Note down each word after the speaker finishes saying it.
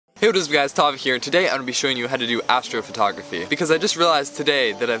Hey, what is up guys, Tav here, and today I'm going to be showing you how to do astrophotography. Because I just realized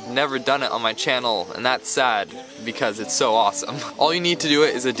today that I've never done it on my channel, and that's sad because it's so awesome. All you need to do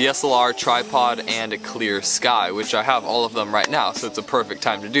it is a DSLR, tripod, and a clear sky, which I have all of them right now, so it's a perfect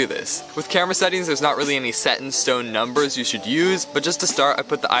time to do this. With camera settings, there's not really any set in stone numbers you should use, but just to start, I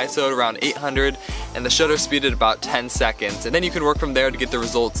put the ISO at around 800 and the shutter speed at about 10 seconds, and then you can work from there to get the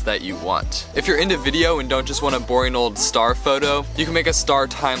results that you want. If you're into video and don't just want a boring old star photo, you can make a star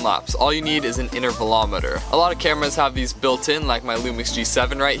time-lapse. All you need is an intervalometer. A lot of cameras have these built in, like my Lumix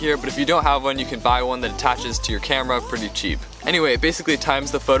G7 right here, but if you don't have one, you can buy one that attaches to your camera pretty cheap. Anyway, it basically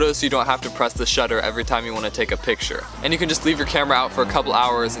times the photo so you don't have to press the shutter every time you want to take a picture. And you can just leave your camera out for a couple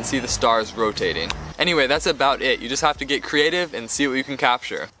hours and see the stars rotating. Anyway, that's about it. You just have to get creative and see what you can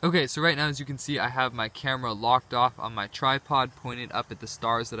capture. Okay, so right now as you can see, I have my camera locked off on my tripod pointed up at the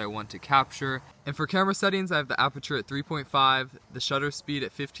stars that I want to capture. And for camera settings, I have the aperture at 3.5, the shutter speed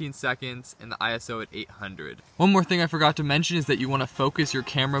at 15 seconds, and the ISO at 800. One more thing I forgot to mention is that you want to focus your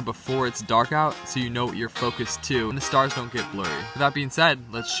camera before it's dark out so you know what you're focused to and the stars don't get blurry. With that being said,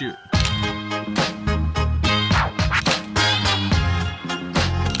 let's shoot.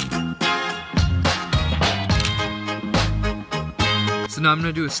 So now I'm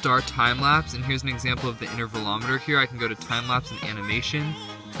going to do a star time-lapse, and here's an example of the intervalometer here. I can go to time-lapse and animation,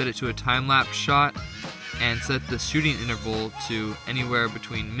 set it to a time-lapse shot, and set the shooting interval to anywhere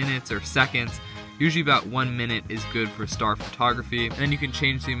between minutes or seconds. Usually about 1 minute is good for star photography, and then you can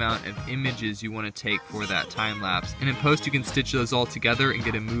change the amount of images you want to take for that time-lapse. And in post you can stitch those all together and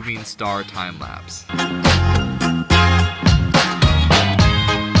get a moving star time-lapse.